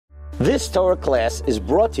This Torah class is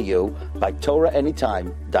brought to you by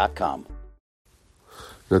TorahAnytime.com.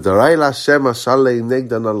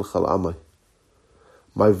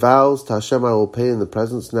 My vows to Hashem I will pay in the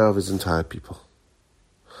presence now of His entire people.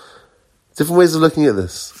 Different ways of looking at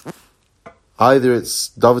this. Either it's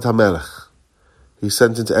David HaMelech, he's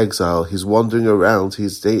sent into exile, he's wandering around,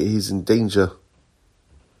 he's in danger,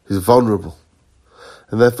 he's vulnerable.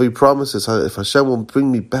 And therefore he promises, if Hashem will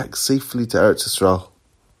bring me back safely to Eretz Yisrael,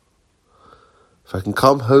 if I can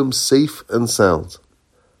come home safe and sound,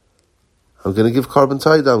 I'm going to give Korban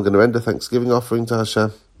Todah, I'm going to render thanksgiving offering to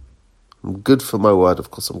Hashem. I'm good for my word,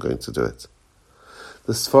 of course I'm going to do it.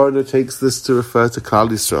 The Sforno takes this to refer to Klal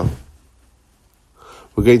Yisrael.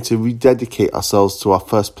 We're going to rededicate ourselves to our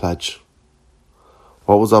first pledge.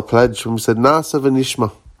 What was our pledge? When we said, Na'aseh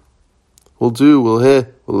v'nishma. We'll do, we'll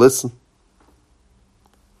hear, we'll listen.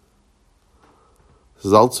 This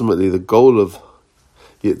is ultimately the goal of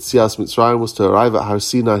Yetzias Mitzrayim, was to arrive at Har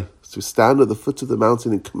Sinai, to stand at the foot of the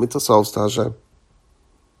mountain and commit ourselves to Hashem.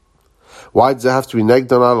 Why does it have to be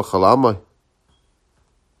Negdan al Chalamai?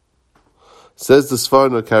 Says the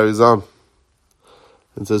Sforno, carries on,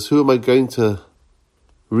 and says, who am I going to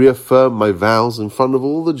reaffirm my vows in front of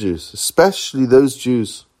all the Jews, especially those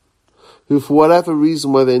Jews who, for whatever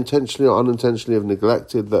reason, whether intentionally or unintentionally, have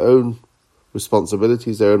neglected their own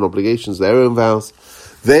responsibilities, their own obligations, their own vows.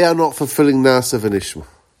 They are not fulfilling Na'aseh v'nishma.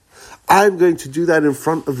 I'm going to do that in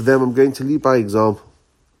front of them. I'm going to lead by example.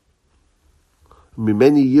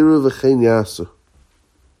 Mimeni yiru v'chein yasu.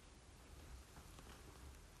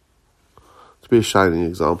 To be a shining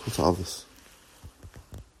example to others.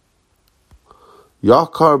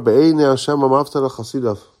 Yakar be'einei Hashem amavta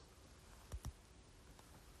l'chasidav.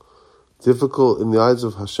 Difficult in the eyes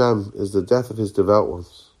of Hashem is the death of His devout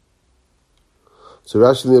ones. So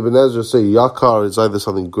Rashi and the Ibn Ezra say Yakar is either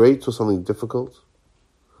something great or something difficult.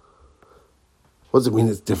 What does it mean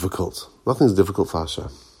it's difficult? Nothing's difficult for Hashem.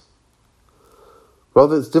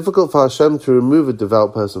 Rather, it's difficult for Hashem to remove a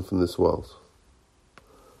devout person from this world.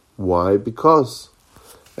 Why? Because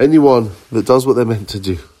anyone that does what they're meant to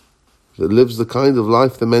do, that lives the kind of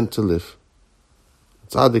life they're meant to live,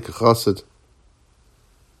 tzaddik, a chassid,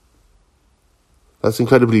 that's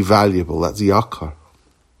incredibly valuable. That's yakar.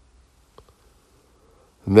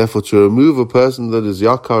 And therefore, to remove a person that is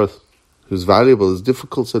yakar, who's valuable, is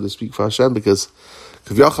difficult, so to speak, for Hashem, because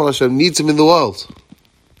Kaviyachal Hashem needs him in the world.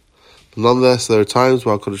 But nonetheless, there are times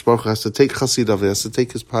where HaKadosh Baruch Hu has to take Chasidav, he has to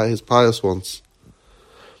take his pious ones.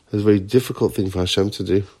 It's a very difficult thing for Hashem to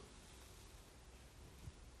do.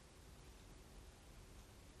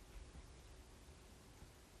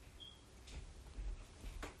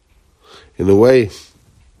 In a way,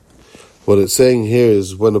 what it's saying here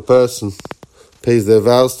is when a person pays their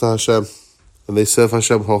vows to Hashem and they serve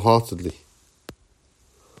Hashem wholeheartedly,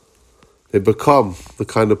 they become the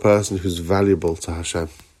kind of person who's valuable to Hashem.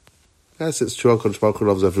 Yes, it's true, HaKadosh Baruch Hu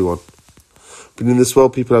loves everyone. But in this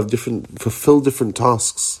world, people have fulfill different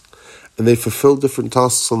tasks. And they fulfill different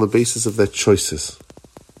tasks on the basis of their choices.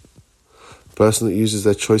 A person that uses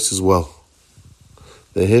their choices well,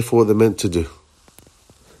 they're here for what they're meant to do.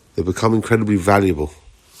 They become incredibly valuable.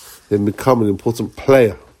 They become an important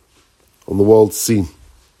player on the world scene.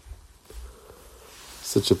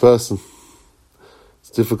 Such a person, it's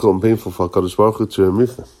difficult and painful for HaKadosh Baruch Hu to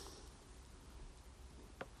remove them.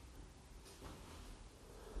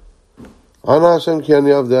 Ana Hashem ki ani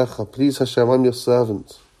avdecha. Please Hashem, I'm your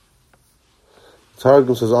servant. The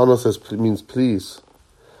Targum says, Ana means please.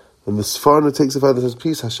 And the Sforno takes it further and says,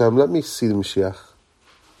 please Hashem, let me see the Mashiach.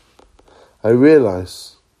 I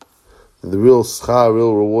realize that the real schar,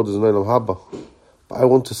 real reward is in Olam Haba. But I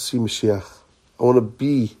want to see Mashiach. I want to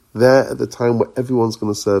be there at the time where everyone's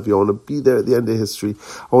going to serve you. I want to be there at the end of history.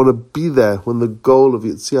 I want to be there when the goal of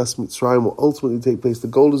Yetzias Mitzrayim will ultimately take place. The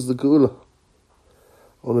goal is the Geula.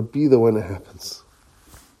 I want to be there when it happens.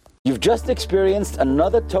 You've just experienced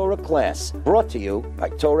another Torah class brought to you by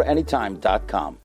TorahAnytime.com.